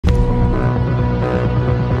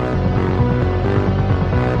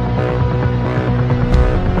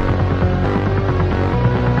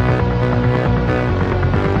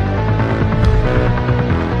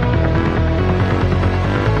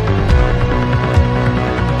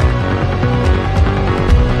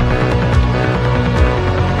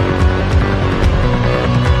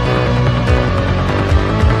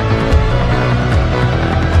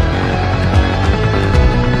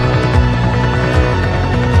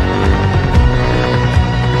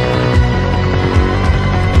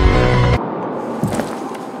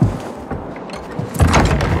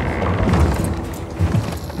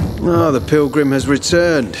Ah, the pilgrim has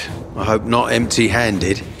returned. I hope not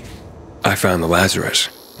empty-handed. I found the Lazarus.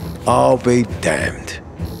 I'll be damned.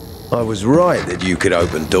 I was right that you could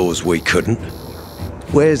open doors we couldn't.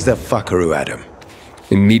 Where's the fucker who had him?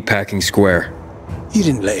 In Meatpacking Square. You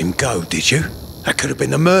didn't let him go, did you? That could have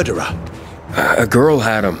been the murderer. A girl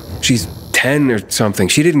had him. She's 10 or something.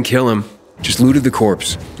 She didn't kill him. Just looted the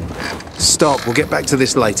corpse. Stop, we'll get back to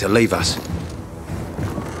this later. Leave us.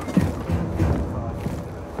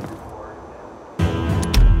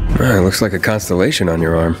 Looks like a constellation on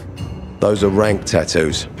your arm. Those are rank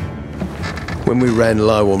tattoos. When we ran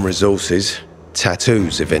low on resources,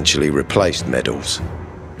 tattoos eventually replaced medals.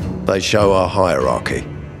 They show our hierarchy.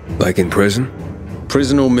 Like in prison?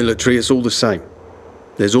 Prison or military, it's all the same.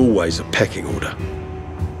 There's always a pecking order.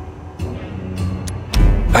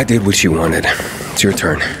 I did what you wanted. It's your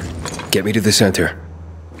turn. Get me to the center.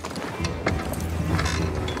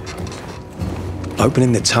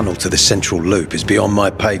 Opening the tunnel to the central loop is beyond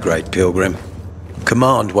my pay grade, Pilgrim.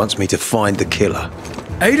 Command wants me to find the killer.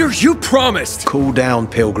 Aitor, you promised! Cool down,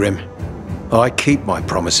 Pilgrim. I keep my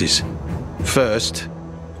promises. First,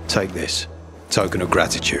 take this. Token of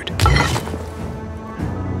gratitude.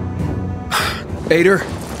 Aitor,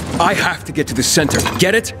 I have to get to the center.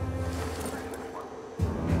 Get it?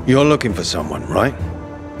 You're looking for someone, right?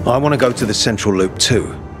 I want to go to the central loop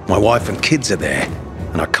too. My wife and kids are there,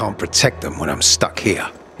 and I can't protect them when I'm stuck here.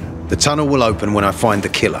 The tunnel will open when I find the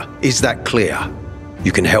killer. Is that clear?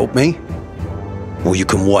 You can help me, or you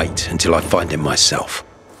can wait until I find him myself.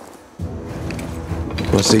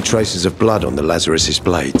 I see traces of blood on the Lazarus's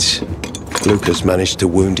blades. Lucas managed to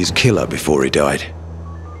wound his killer before he died.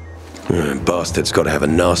 Bastard's got to have a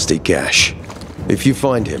nasty gash. If you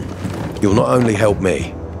find him, you'll not only help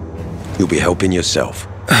me, you'll be helping yourself.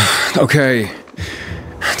 Okay.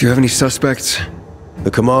 Do you have any suspects? The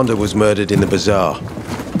commander was murdered in the bazaar.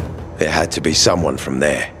 It had to be someone from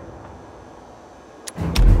there.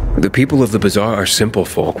 The people of the bazaar are simple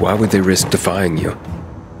folk. Why would they risk defying you?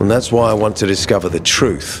 And that's why I want to discover the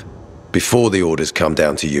truth before the orders come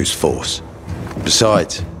down to use force.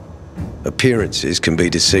 Besides, appearances can be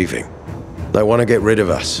deceiving. They want to get rid of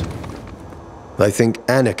us. They think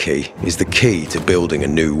anarchy is the key to building a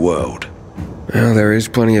new world. Well, there is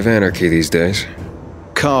plenty of anarchy these days.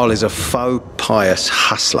 Carl is a faux pious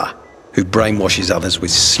hustler who brainwashes others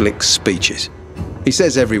with slick speeches. He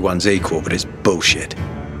says everyone's equal, but it's bullshit.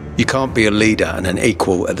 You can't be a leader and an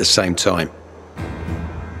equal at the same time.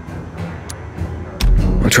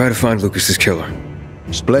 I'll try to find Lucas's killer.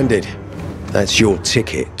 Splendid. That's your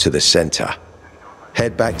ticket to the center.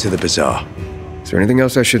 Head back to the bazaar. Is there anything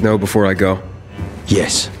else I should know before I go?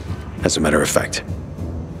 Yes, as a matter of fact.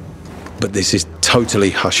 But this is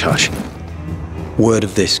totally hush-hush. Word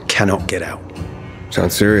of this cannot get out.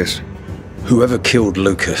 Sounds serious. Whoever killed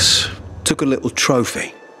Lucas took a little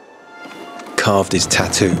trophy. Carved his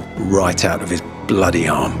tattoo right out of his bloody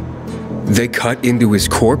arm. They cut into his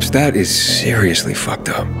corpse? That is seriously fucked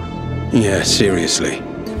up. Yeah, seriously.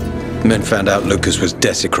 Men found out Lucas was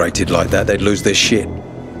desecrated like that, they'd lose their shit.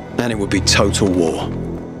 And it would be total war.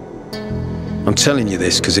 I'm telling you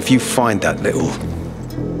this because if you find that little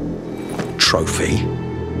trophy,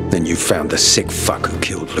 then you found the sick fuck who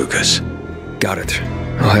killed Lucas. Got it.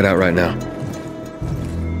 I'll head out right now.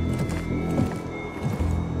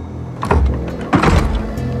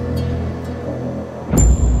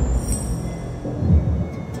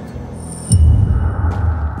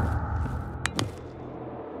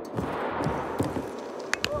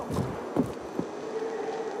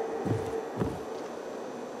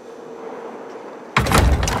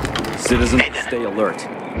 Citizens, stay alert.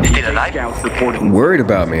 Still alive? Scouts reporting. Worried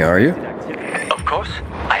about me, are you? Of course.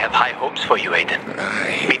 I have high hopes for you, Aiden.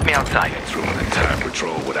 Meet me outside. Through an entire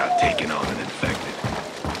patrol without taking on an infected.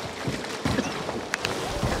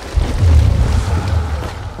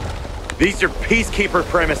 These are peacekeeper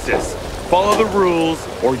premises. Follow the rules,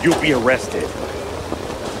 or you'll be arrested.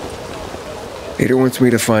 Aitor wants me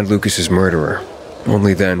to find Lucas's murderer.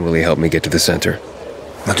 Only then will he help me get to the center.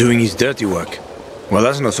 Not doing his dirty work. Well,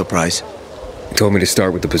 that's no surprise. He told me to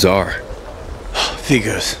start with the bazaar.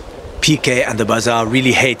 Figures. PK and the bazaar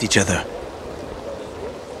really hate each other.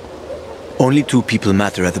 Only two people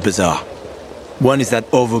matter at the bazaar. One is that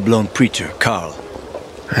overblown preacher, Carl.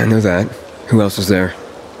 I know that. Who else is there?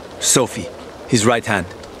 Sophie, his right hand.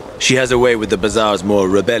 She has a way with the bazaar's more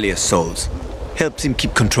rebellious souls. Helps him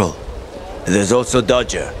keep control. There's also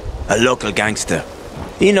Dodger, a local gangster.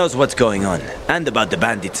 He knows what's going on, and about the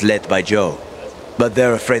bandits led by Joe. But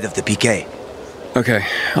they're afraid of the PK. Okay,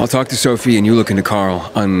 I'll talk to Sophie and you look into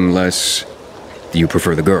Carl, unless you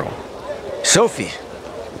prefer the girl. Sophie?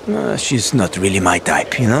 She's not really my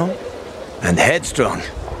type, you know? And headstrong.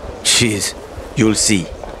 You'll see.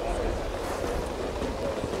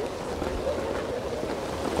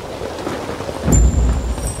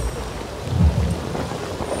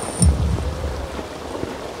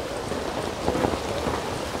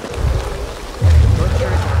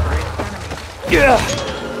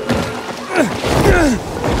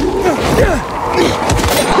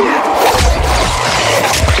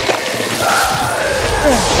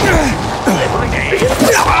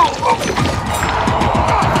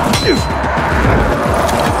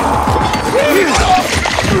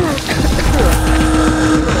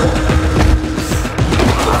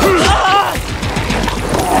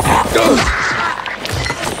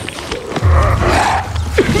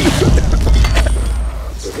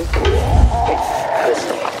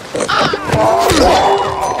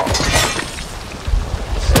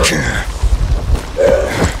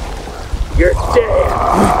 You're dead.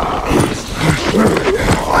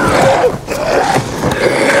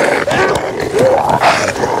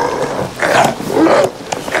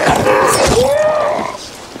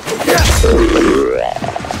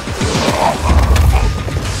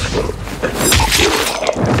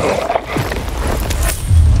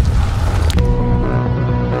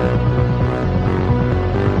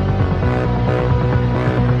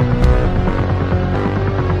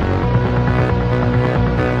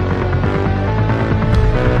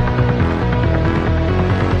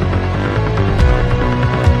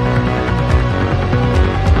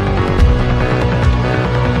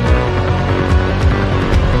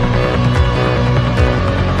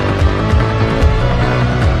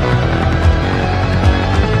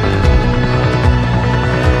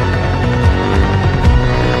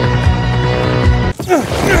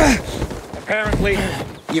 Apparently,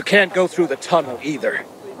 you can't go through the tunnel either.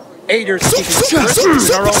 Aitor's keeping secrets in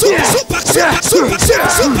our own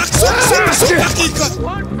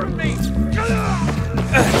One from me!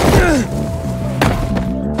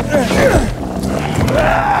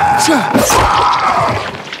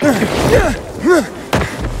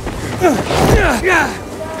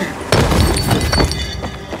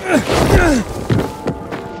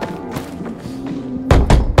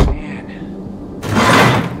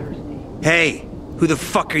 Hey, who the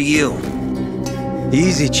fuck are you?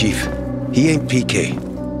 Easy, Chief. He ain't PK.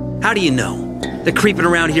 How do you know? They're creeping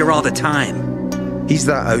around here all the time. He's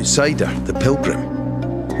that outsider, the pilgrim.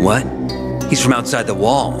 What? He's from outside the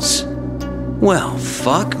walls. Well,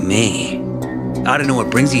 fuck me. I don't know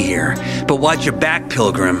what brings you here, but watch your back,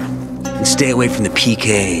 Pilgrim. And stay away from the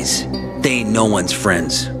PKs. They ain't no one's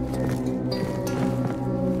friends.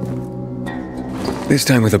 This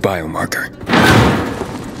time with a biomarker.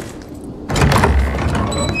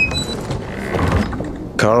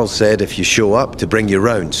 Carl said if you show up to bring you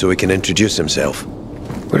round so he can introduce himself.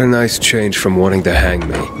 What a nice change from wanting to hang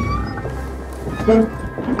me.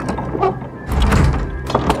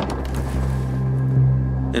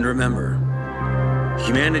 And remember,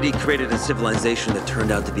 humanity created a civilization that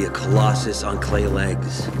turned out to be a colossus on clay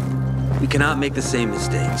legs. We cannot make the same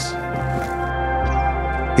mistakes.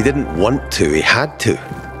 He didn't want to, he had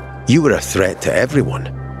to. You were a threat to everyone.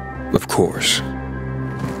 Of course.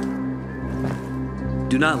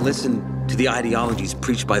 Do not listen to the ideologies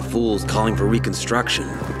preached by fools calling for reconstruction.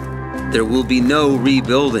 There will be no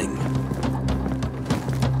rebuilding.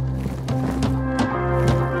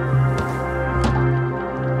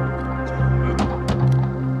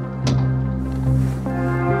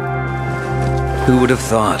 Who would have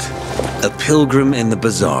thought? A pilgrim in the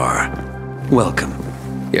bazaar. Welcome.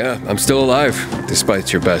 Yeah, I'm still alive,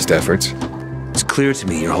 despite your best efforts. It's clear to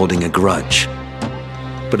me you're holding a grudge.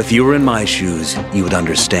 But if you were in my shoes, you would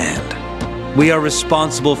understand. We are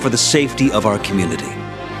responsible for the safety of our community.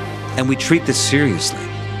 And we treat this seriously.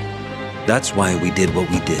 That's why we did what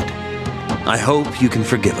we did. I hope you can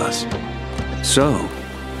forgive us. So,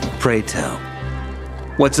 pray tell,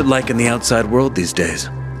 what's it like in the outside world these days?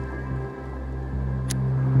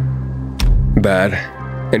 Bad,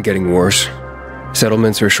 and getting worse.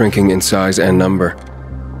 Settlements are shrinking in size and number.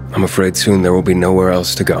 I'm afraid soon there will be nowhere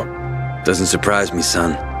else to go. Doesn't surprise me,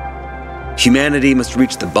 son. Humanity must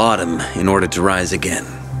reach the bottom in order to rise again.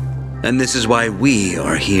 And this is why we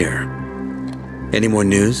are here. Any more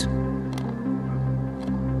news?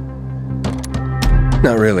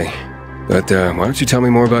 Not really. But why don't you tell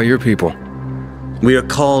me more about your people? We are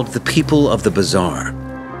called the people of the bazaar,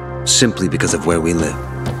 simply because of where we live.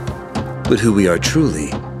 But who we are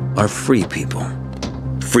truly are free people.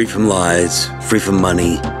 Free from lies, free from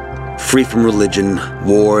money, free from religion,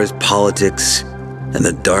 wars, politics, and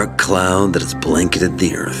the dark cloud that has blanketed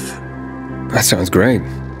the earth. That sounds great.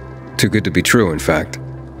 Too good to be true, in fact.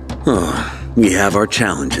 We have our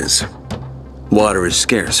challenges. Water is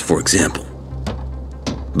scarce, for example.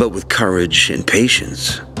 But with courage and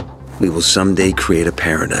patience, we will someday create a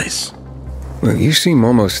paradise. Well, you seem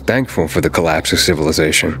almost thankful for the collapse of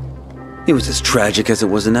civilization. It was as tragic as it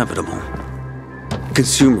was inevitable.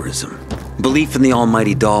 Consumerism, belief in the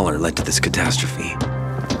almighty dollar led to this catastrophe.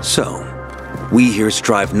 So, we here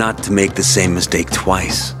strive not to make the same mistake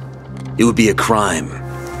twice. It would be a crime.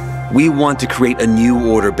 We want to create a new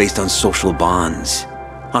order based on social bonds,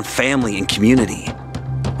 on family and community.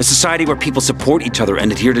 A society where people support each other and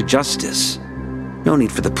adhere to justice. No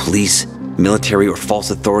need for the police, military, or false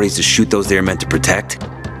authorities to shoot those they are meant to protect.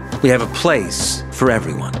 We have a place for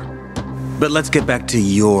everyone. But let's get back to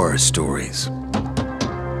your stories.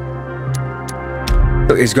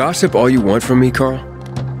 Is gossip all you want from me, Carl?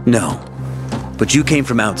 No. But you came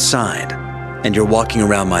from outside, and you're walking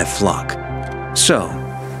around my flock. So,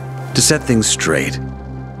 to set things straight,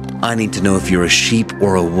 I need to know if you're a sheep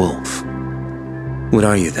or a wolf. What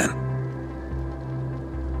are you then?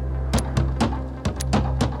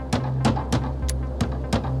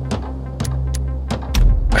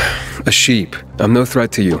 A sheep. I'm no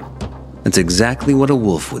threat to you. That's exactly what a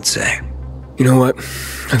wolf would say. You know what?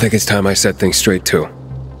 I think it's time I set things straight too.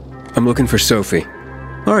 I'm looking for Sophie.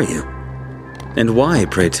 Are you? And why,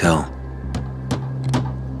 pray tell?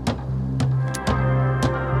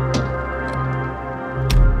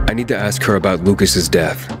 I need to ask her about Lucas's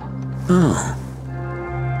death. Oh.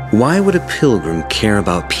 Why would a pilgrim care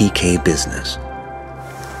about PK business?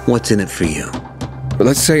 What's in it for you? But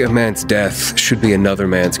let's say a man's death should be another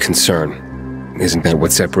man's concern. Isn't that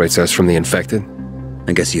what separates us from the infected?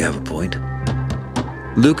 I guess you have a point.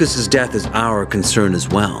 Lucas's death is our concern as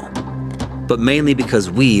well. But mainly because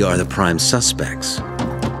we are the prime suspects.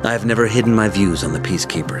 I have never hidden my views on the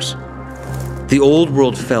Peacekeepers. The old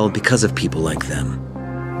world fell because of people like them.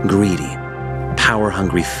 Greedy,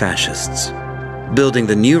 power-hungry fascists. Building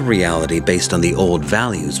the new reality based on the old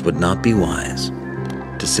values would not be wise,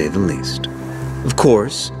 to say the least. Of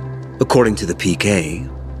course, according to the PK,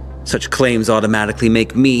 such claims automatically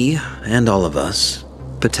make me, and all of us,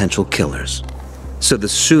 potential killers. So the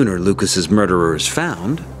sooner Lucas's murderer is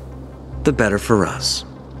found, the better for us.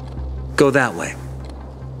 Go that way.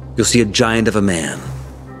 You'll see a giant of a man.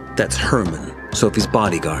 That's Herman, Sophie's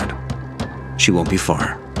bodyguard. She won't be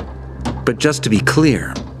far. But just to be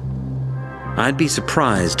clear, I'd be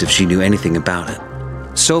surprised if she knew anything about it.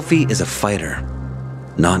 Sophie is a fighter,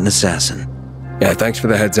 not an assassin. Yeah, thanks for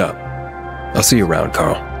the heads up. I'll see you around,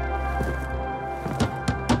 Carl.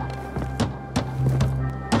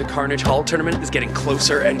 The Carnage Hall tournament is getting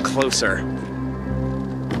closer and closer.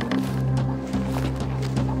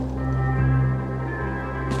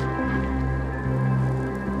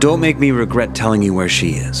 Don't make me regret telling you where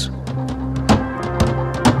she is.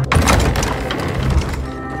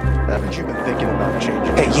 Haven't you been thinking about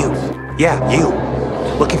changing? Hey, you. Yeah, you.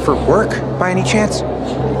 Looking for work, by any chance?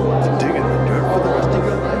 To dig in the dirt for the rest of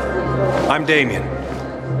your life? I'm Damien.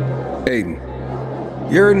 Aiden.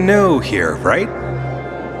 You're new here, right?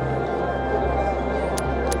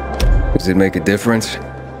 Does it make a difference?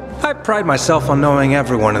 I pride myself on knowing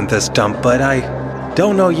everyone in this dump, but I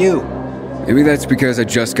don't know you. Maybe that's because I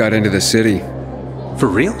just got into the city. For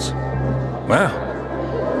reals?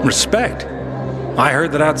 Wow. Respect. I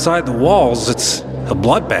heard that outside the walls, it's a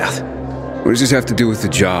bloodbath. What does this have to do with the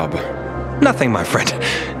job? Nothing, my friend.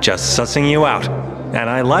 Just sussing you out. And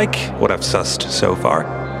I like what I've sussed so far.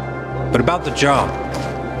 But about the job.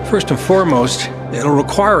 First and foremost, it'll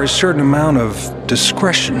require a certain amount of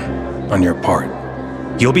discretion on your part.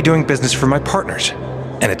 You'll be doing business for my partners,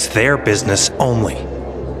 and it's their business only.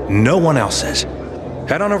 No one else's.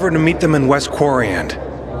 Head on over to meet them in West Quarry and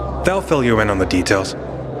they'll fill you in on the details.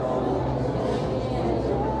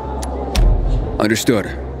 Understood.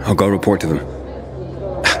 I'll go report to them.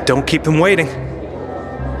 Don't keep them waiting.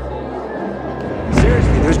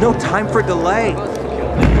 Seriously, there's no time for delay.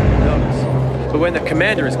 But when the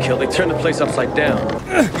commander is killed, they turn the place upside down.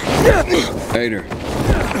 Aitor.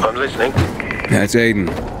 I'm listening. That's Aiden.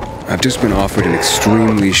 I've just been offered an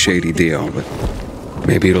extremely shady deal, but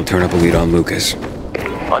maybe it'll turn up a lead on Lucas.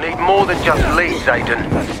 I need more than just leads,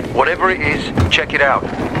 Aiden. Whatever it is, check it out.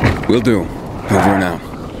 Will do. Over and out.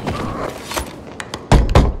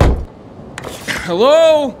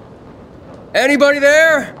 Hello? Anybody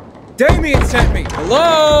there? Damien sent me.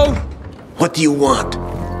 Hello? What do you want?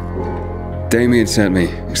 Damien sent me.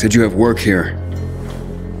 He said you have work here.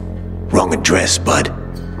 Wrong address, bud.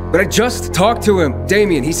 But I just talked to him.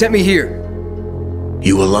 Damien, he sent me here.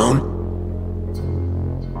 You alone?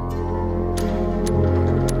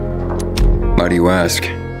 Why do you ask?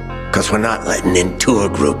 'Cause we're not letting in tour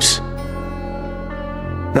groups.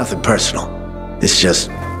 Nothing personal. It's just,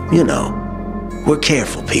 you know, we're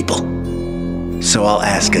careful people. So I'll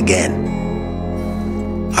ask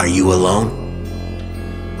again. Are you alone?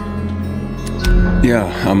 Yeah,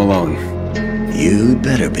 I'm alone. You'd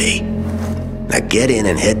better be. Now get in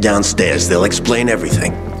and head downstairs. They'll explain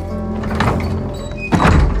everything.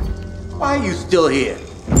 Why are you still here?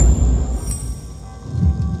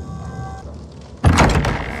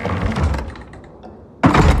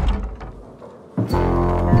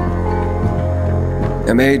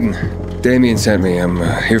 I'm Aiden. Damien sent me. I'm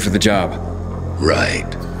here for the job. Right.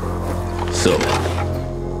 So,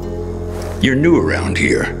 you're new around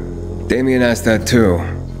here. Damien asked that too.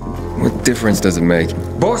 What difference does it make?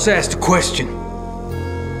 Boss asked a question.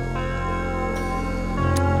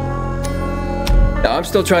 Now, I'm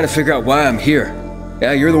still trying to figure out why I'm here.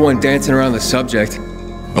 Yeah, you're the one dancing around the subject.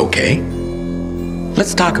 Okay.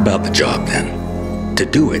 Let's talk about the job then. To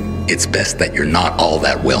do it, it's best that you're not all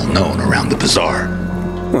that well known around the bazaar.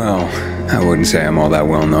 Well, I wouldn't say I'm all that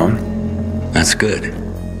well known. That's good.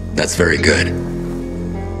 That's very good.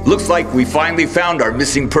 Looks like we finally found our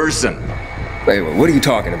missing person. Wait, what are you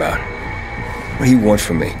talking about? What do you want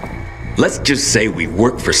from me? Let's just say we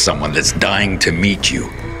work for someone that's dying to meet you.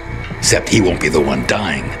 Except he won't be the one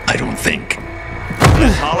dying, I don't think.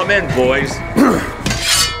 Let's haul him in, boys.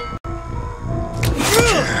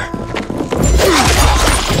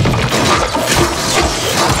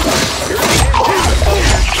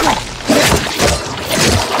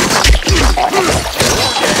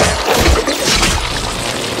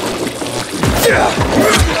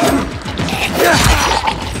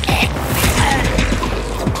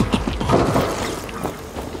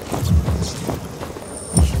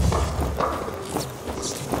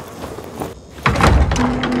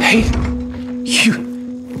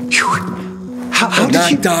 How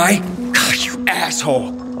did you die? God, you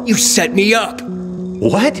asshole! You set me up.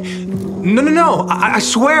 What? No. I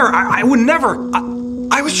swear, I would never.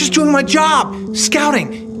 I was just doing my job,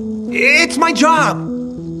 scouting. It's my job.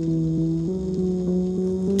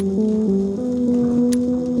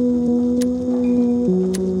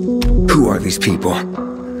 Who are these people?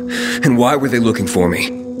 And why were they looking for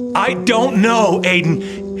me? I don't know,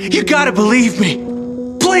 Aiden. You gotta believe me.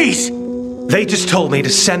 Please! They just told me to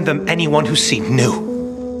send them anyone who seemed new.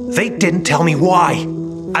 They didn't tell me why.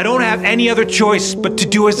 I don't have any other choice but to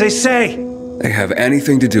do as they say. They have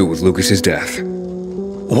anything to do with Lucas's death?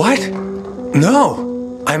 What?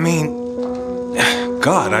 No. I mean...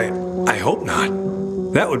 God, I hope not.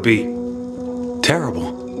 That would be...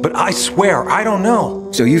 terrible. But I swear, I don't know.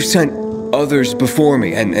 So you've sent others before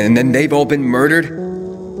me, and then they've all been murdered?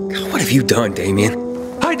 God, what have you done,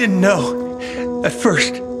 Damien? I didn't know. At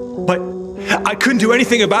first. But I couldn't do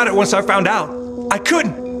anything about it once I found out. I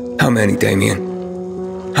couldn't. How many, Damien?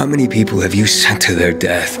 How many people have you sent to their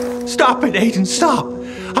death? Stop it, Aiden, stop.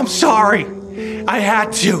 I'm sorry. I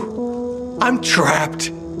had to. I'm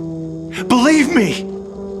trapped. Believe me.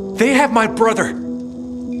 They have my brother.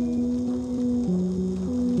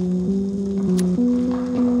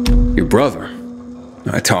 Your brother?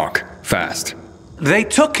 I talk fast. They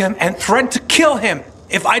took him and threatened to kill him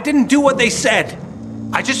if I didn't do what they said.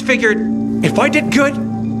 I just figured if I did good,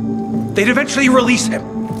 they'd eventually release him.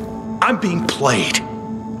 I'm being played,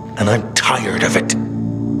 and I'm tired of it.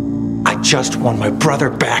 I just want my brother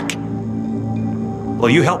back. Will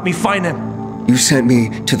you help me find him? You sent me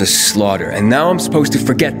to the slaughter, and now I'm supposed to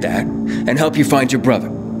forget that and help you find your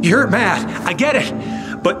brother. You're mad, I get it.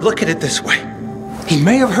 But look at it this way. He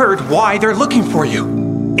may have heard why they're looking for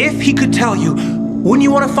you. If he could tell you, wouldn't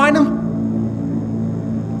you want to find him?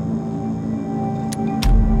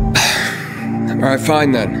 All right,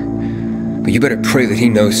 fine then. But you better pray that he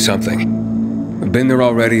knows something. I've been there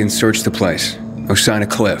already and searched the place. No sign of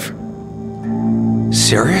Cliff.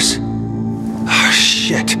 Serious? Oh,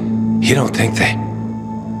 shit. You don't think they...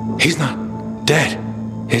 He's not dead,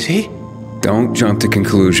 is he? Don't jump to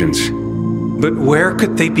conclusions. But where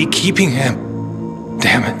could they be keeping him?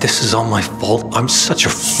 Damn it, this is all my fault. I'm such a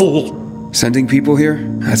fool. Sending people here?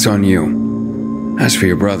 That's on you. As for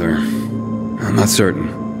your brother, I'm not certain.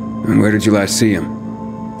 And where did you last see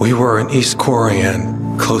him? We were in East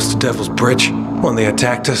Corian, close to Devil's Bridge, when they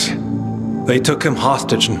attacked us. They took him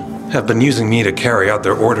hostage and have been using me to carry out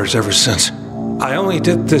their orders ever since. I only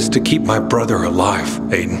did this to keep my brother alive,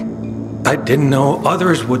 Aiden. I didn't know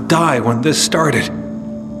others would die when this started.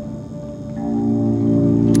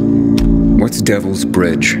 What's Devil's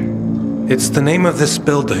Bridge? It's the name of this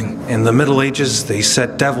building. In the Middle Ages, they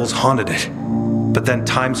said devils haunted it. But then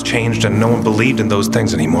times changed and no one believed in those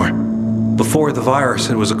things anymore. Before the virus,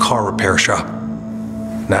 it was a car repair shop.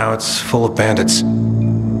 Now it's full of bandits.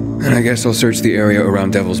 And I guess I'll search the area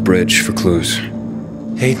around Devil's Bridge for clues.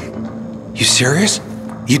 Aiden, you serious?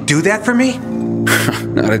 You'd do that for me?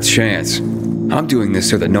 Not a chance. I'm doing this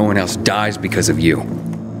so that no one else dies because of you.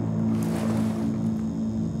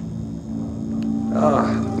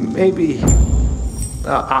 Maybe...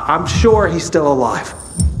 I'm sure he's still alive.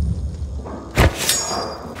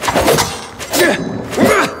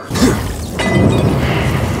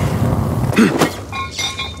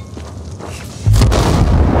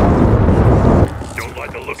 Don't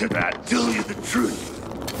like the look of that. Tell you the truth.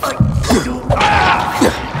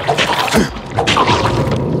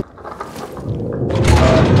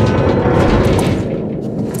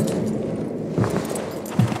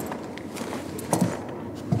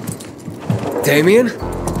 Damien?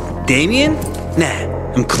 Damien?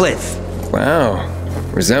 Nah, I'm Cliff. Wow.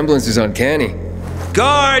 Resemblance is uncanny.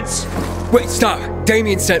 Guards! Wait, stop!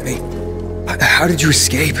 Damien sent me. How did you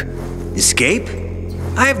escape? Escape?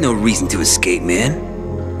 I have no reason to escape,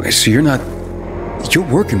 man. Wait, so you're not... You're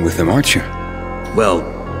working with him, aren't you? Well,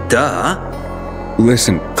 duh.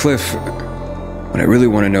 Listen, Cliff, what I really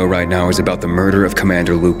want to know right now is about the murder of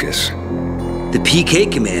Commander Lucas. The PK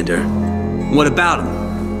commander? What about him?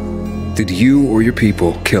 Did you or your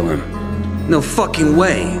people kill him? No fucking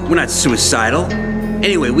way. We're not suicidal.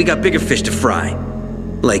 Anyway, we got bigger fish to fry.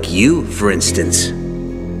 Like you, for instance.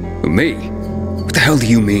 Me? What the hell do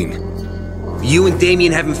you mean? You and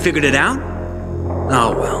Damien haven't figured it out?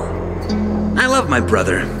 Oh well. I love my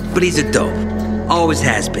brother, but he's a dope. Always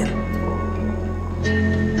has been.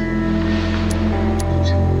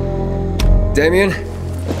 Damien?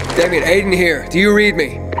 Damien, Aiden here. Do you read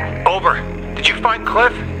me? Over. Did you find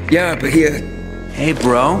Cliff? Yeah, but he... Hey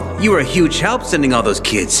bro, you were a huge help sending all those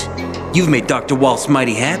kids. You've made Dr. Waltz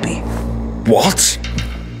mighty happy. Waltz?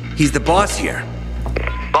 He's the boss here.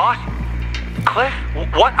 Boss? Cliff?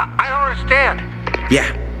 What? I don't understand.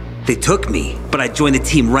 Yeah, they took me, but I joined the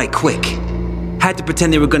team right quick. Had to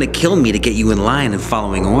pretend they were gonna kill me to get you in line and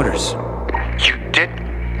following orders. You did...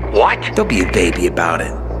 what? Don't be a baby about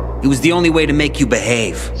it. It was the only way to make you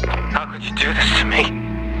behave. How could you do this to me?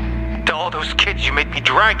 To all those kids you made me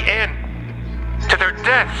drag in. To their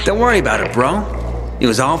deaths. Don't worry about it, bro. It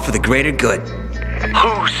was all for the greater good.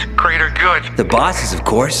 Whose greater good? The boss's, of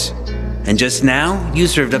course. And just now, you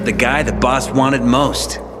served up the guy the boss wanted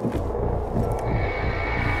most.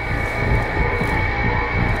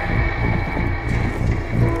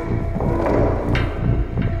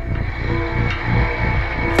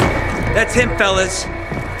 That's him, fellas.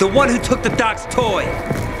 The one who took the doc's toy.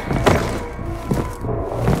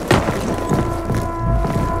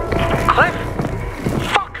 Cliff?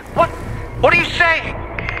 Fuck! What are you saying?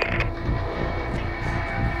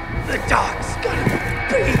 The doc's gonna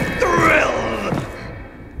be thrilled!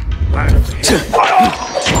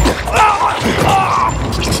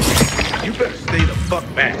 You better stay the fuck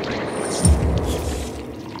back.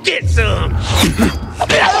 Get some!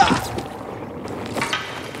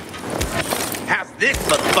 How's this,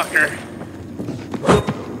 motherfucker?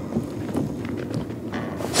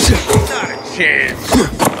 Not a chance.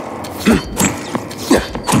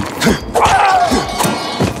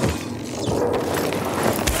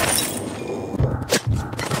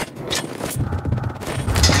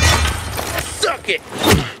 Suck it!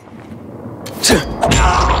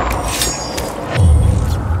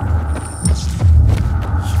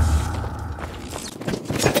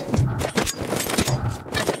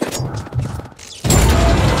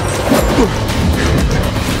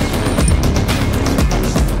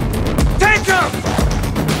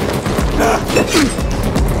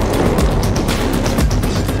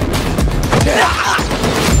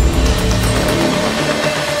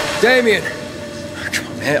 Damien! Come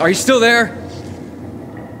on, man. Are you still there?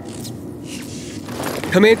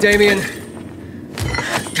 Come in, Damien.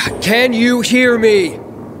 God, can you hear me?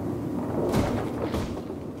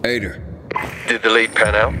 Aitor. Did the lead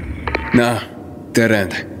pan out? Nah, dead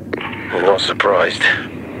end. I'm not surprised.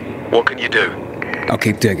 What can you do? I'll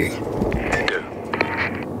keep digging. Do.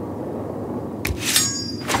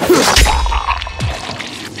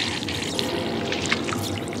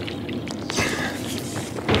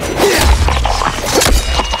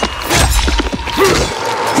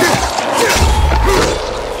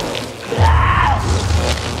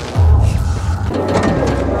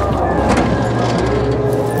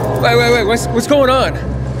 Wait, what's going on?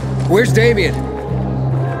 Where's Damien?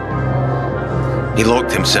 He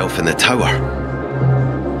locked himself in the tower.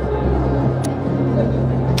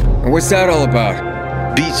 What's that all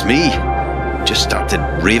about? Beats me. Just started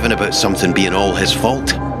raving about something being all his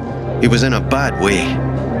fault. He was in a bad way.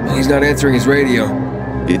 He's not answering his radio.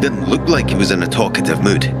 He didn't look like he was in a talkative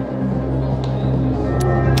mood.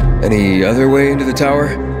 Any other way into the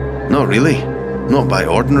tower? Not really. Not by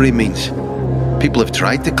ordinary means. People have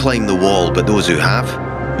tried to climb the wall, but those who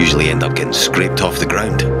have usually end up getting scraped off the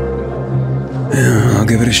ground. Yeah, I'll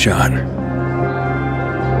give it a shot.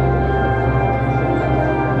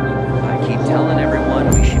 I keep telling everyone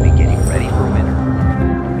we should be getting ready for winter.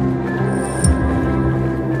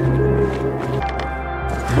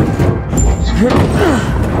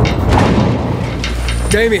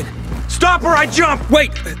 Damien! Stop or I jump!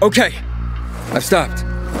 Wait! Okay. I've stopped.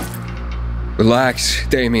 Relax,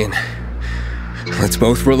 Damien. Let's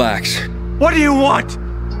both relax. What do you want?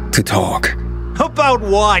 To talk. About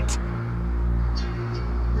what?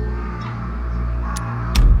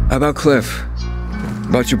 How about Cliff?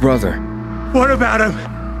 About your brother? What about him?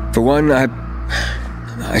 For one,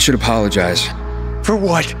 I should apologize. For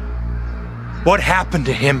what? What happened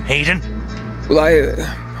to him, Aiden? Well,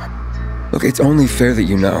 look, it's only fair that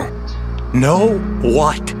you know. Know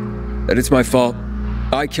what? That it's my fault.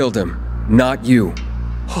 I killed him, not you.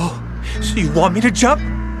 Oh, so you want me to jump?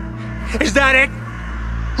 Is that it?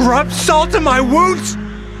 Rub salt in my wounds?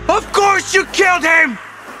 Of course you killed him!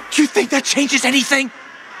 Do you think that changes anything?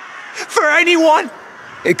 For anyone?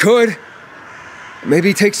 It could.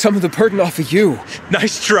 Maybe take some of the burden off of you.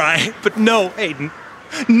 Nice try, but no, Aiden.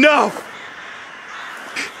 No!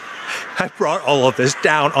 I brought all of this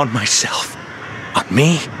down on myself. On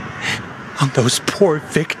me. On those poor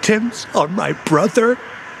victims. On my brother.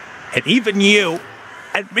 And even you.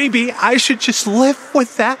 And maybe I should just live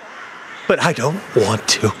with that. But I don't want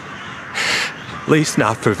to. At least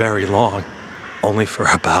not for very long. Only for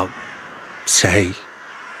about, say,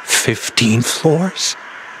 15 floors.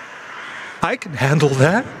 I can handle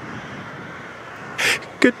that.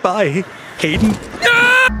 Goodbye, Aiden.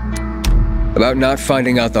 About not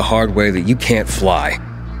finding out the hard way that you can't fly.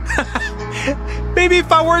 Maybe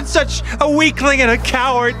if I weren't such a weakling and a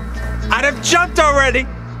coward, I'd have jumped already.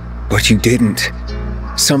 But you didn't.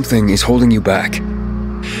 Something is holding you back.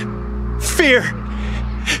 Fear.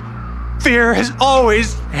 Fear has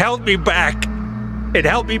always held me back. It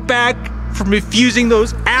held me back from refusing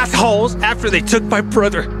those assholes after they took my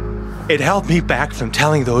brother. It held me back from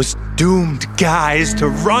telling those doomed guys to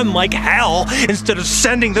run like hell instead of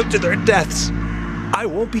sending them to their deaths. I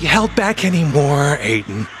won't be held back anymore,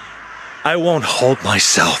 Aiden. I won't hold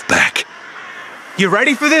myself back. You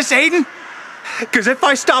ready for this, Aiden? Because if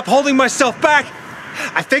I stop holding myself back,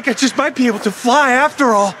 I think I just might be able to fly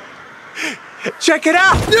after all. Check it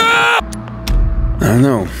out! I don't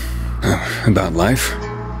know. About life?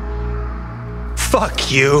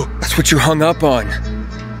 Fuck you. That's what you're hung up on.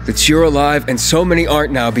 That you're alive and so many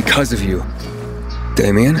aren't now because of you.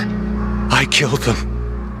 Damien? I killed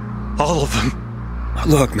them. All of them.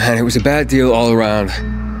 Look, man, it was a bad deal all around.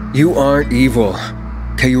 You aren't evil.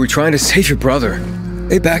 Okay, you were trying to save your brother.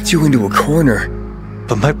 They backed you into a corner.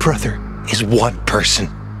 But my brother is one person.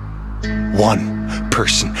 One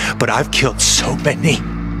person. But I've killed so many.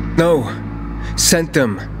 No. Sent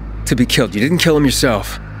them to be killed. You didn't kill them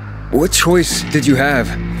yourself. What choice did you have?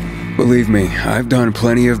 Believe me, I've done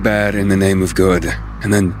plenty of bad in the name of good.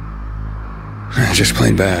 And then... just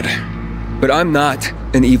plain bad. But I'm not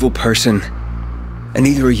an evil person. And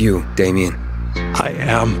neither are you, Damien. I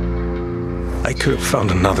am. I could have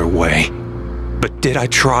found another way. But did I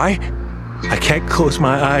try? I can't close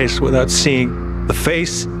my eyes without seeing the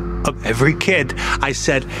face of every kid I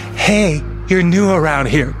said, hey, you're new around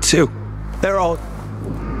here too. They're all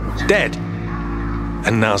dead.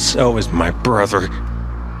 And now so is my brother.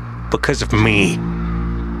 Because of me.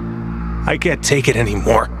 I can't take it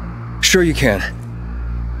anymore. Sure you can.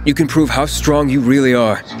 You can prove how strong you really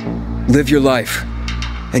are. Live your life.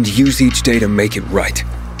 And use each day to make it right.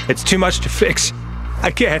 It's too much to fix.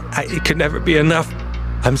 I can't. It could never be enough.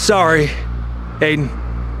 I'm sorry, Aiden.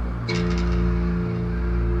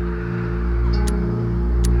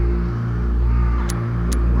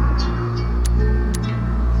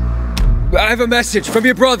 I have a message from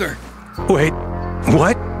your brother. Wait,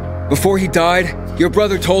 what? Before he died, your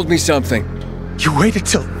brother told me something. You waited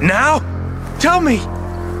till now? Tell me!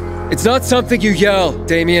 It's not something you yell,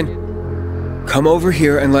 Damien. Come over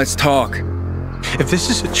here and let's talk. If this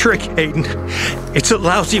is a trick, Aiden, it's a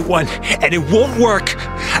lousy one, and it won't work.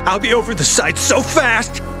 I'll be over the side so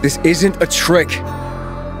fast. This isn't a trick.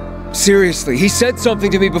 Seriously, he said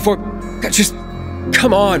something to me before. Just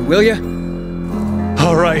come on, will ya?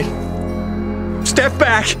 All right. Step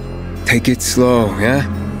back. Take it slow, yeah?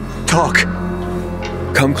 Talk.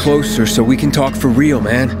 Come closer so we can talk for real,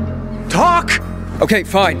 man. Talk! Okay,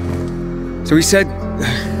 fine. So he said...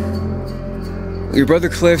 Your brother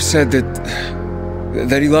Cliff said that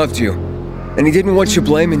that he loved you. And he didn't want you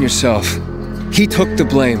blaming yourself. He took the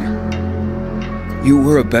blame. You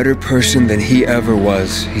were a better person than he ever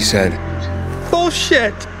was, he said.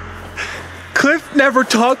 Bullshit! Cliff never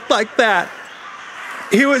talked like that.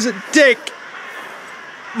 He was a dick.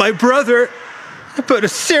 My brother, but a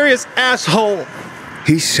serious asshole.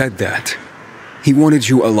 He said that. He wanted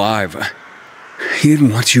you alive. He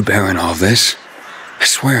didn't want you bearing all this. I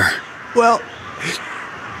swear. Well,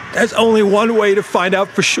 there's only one way to find out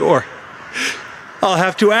for sure. I'll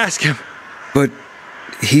have to ask him. But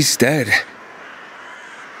he's dead.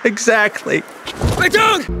 Exactly.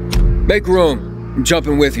 Aitor! Make room. I'm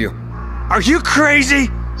jumping with you. Are you crazy?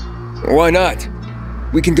 Why not?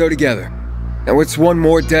 We can go together. Now it's one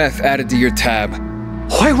more death added to your tab.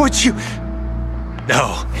 Why would you?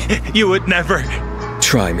 No, you would never.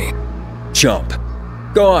 Try me. Jump.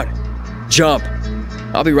 Go on. Jump.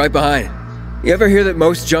 I'll be right behind. You ever hear that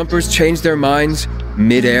most jumpers change their minds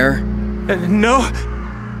mid-air? No.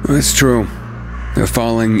 That's true. They're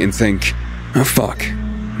falling and think, oh fuck,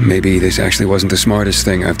 maybe this actually wasn't the smartest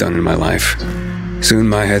thing I've done in my life. Soon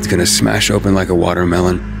my head's gonna smash open like a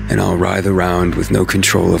watermelon, and I'll writhe around with no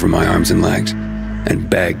control over my arms and legs, and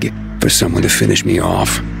beg for someone to finish me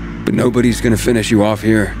off. But nobody's gonna finish you off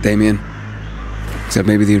here, Damien. Except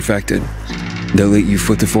maybe the infected. They'll eat you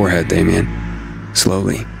foot to forehead, Damien.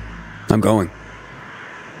 Slowly. I'm going.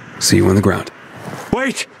 See you on the ground.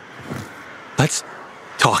 Wait! Let's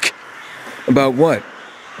talk. About what?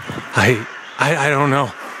 I don't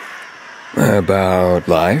know. About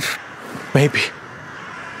life? Maybe.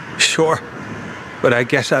 Sure. But I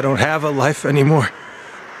guess I don't have a life anymore.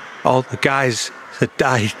 All the guys that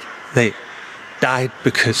died, they died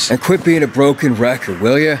because... And quit being a broken record,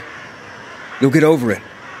 will ya? You'll get over it.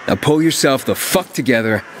 Now pull yourself the fuck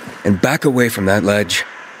together and back away from that ledge.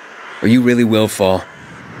 Or you really will fall.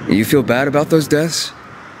 You feel bad about those deaths?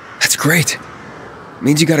 That's great. It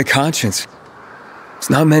means you got a conscience. There's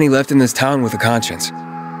not many left in this town with a conscience.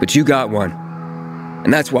 But you got one.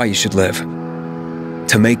 And that's why you should live.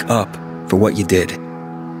 To make up for what you did.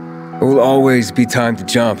 There will always be time to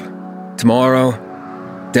jump. Tomorrow,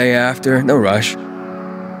 day after, no rush.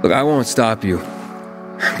 Look, I won't stop you.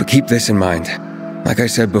 But keep this in mind. Like I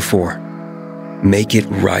said before, make it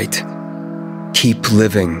right. Keep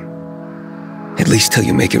living. At least till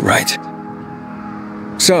you make it right.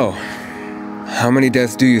 So, how many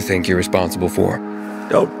deaths do you think you're responsible for?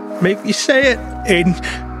 Don't make me say it, Aiden.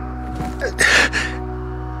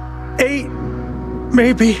 8,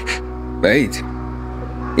 maybe. 8?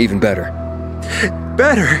 Even better.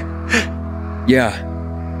 Better?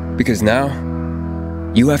 Yeah, because now,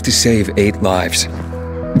 you have to save 8 lives.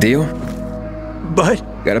 Deal? But...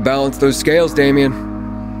 Gotta balance those scales, Damien.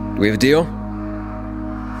 Do we have a deal?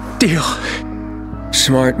 Deal.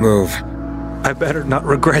 Smart move. I better not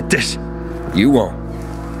regret this. You won't.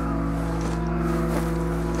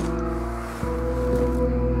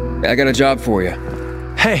 I got a job for you.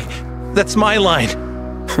 Hey, that's my line.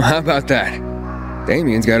 How about that?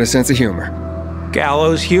 Damien's got a sense of humor.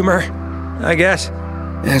 Gallows humor, I guess.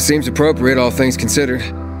 Yeah, seems appropriate, all things considered.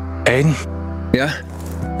 Aiden? Yeah?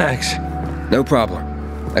 Thanks. No problem.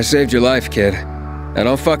 I saved your life, kid. Now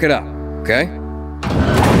don't fuck it up, okay?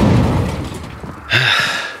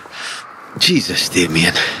 Jesus,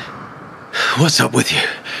 Damien. What's up with you?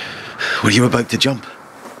 Were you about to jump?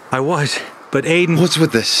 I was, but Aiden... What's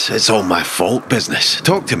with this "it's all my fault" business?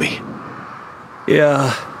 Talk to me.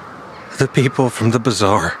 Yeah, the people from the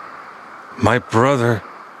bazaar. My brother...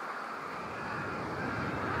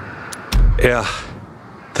 Yeah,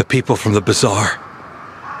 the people from the bazaar.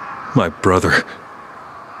 My brother.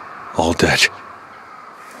 All dead.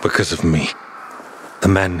 Because of me. The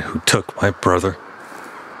men who took my brother.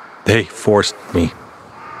 They forced me.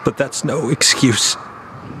 But that's no excuse.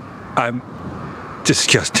 I'm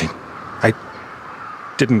disgusting. I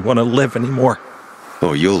didn't want to live anymore.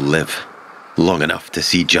 Oh, you'll live. Long enough to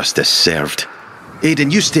see justice served.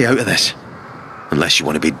 Aiden, you stay out of this. Unless you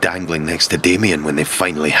want to be dangling next to Damien when they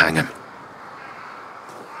finally hang him.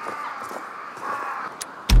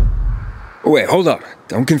 Wait, hold up.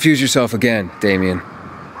 Don't confuse yourself again, Damien.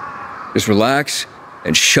 Just relax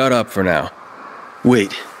and shut up for now.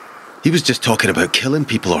 Wait, he was just talking about killing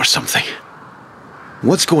people or something.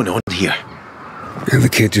 What's going on here? The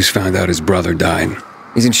kid just found out his brother died.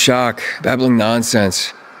 He's in shock, babbling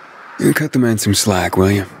nonsense. You cut the man some slack,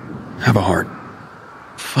 will you? Have a heart.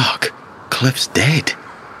 Fuck, Cliff's dead.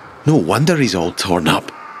 No wonder he's all torn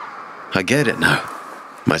up. I get it now.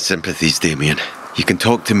 My sympathies, Damien. You can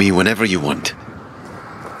talk to me whenever you want.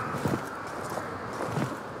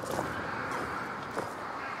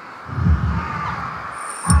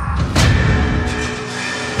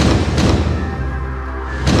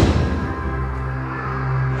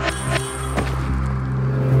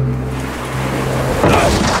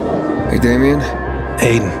 Damien?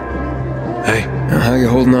 Aiden. Hey. How you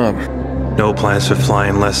holding up? No plans for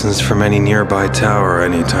flying lessons from any nearby tower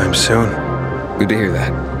anytime soon. Good to hear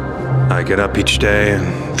that. I get up each day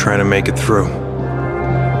and try to make it through.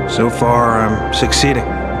 So far, I'm succeeding.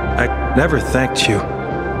 I never thanked you.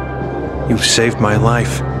 You've saved my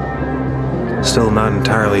life. Still not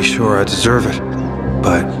entirely sure I deserve it,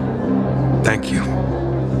 but thank you,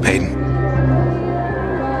 Aiden.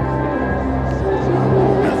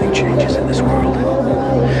 Nothing changes in this world.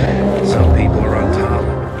 Some people are on top,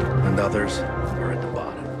 and others are at the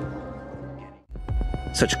bottom.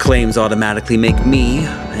 Such claims automatically make me,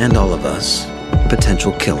 and all of us,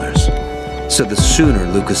 potential killers. So the sooner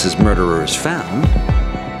Lucas's murderer is found,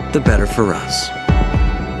 the better for us.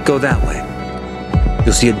 Go that way.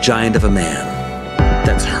 You'll see a giant of a man.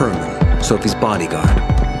 That's Herman, Sophie's bodyguard.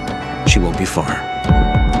 She won't be far.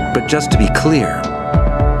 But just to be clear,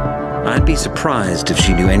 I'd be surprised if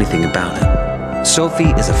she knew anything about it.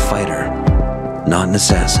 Sophie is a fighter, not an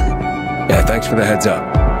assassin. Yeah, thanks for the heads up.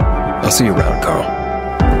 I'll see you around, Carl.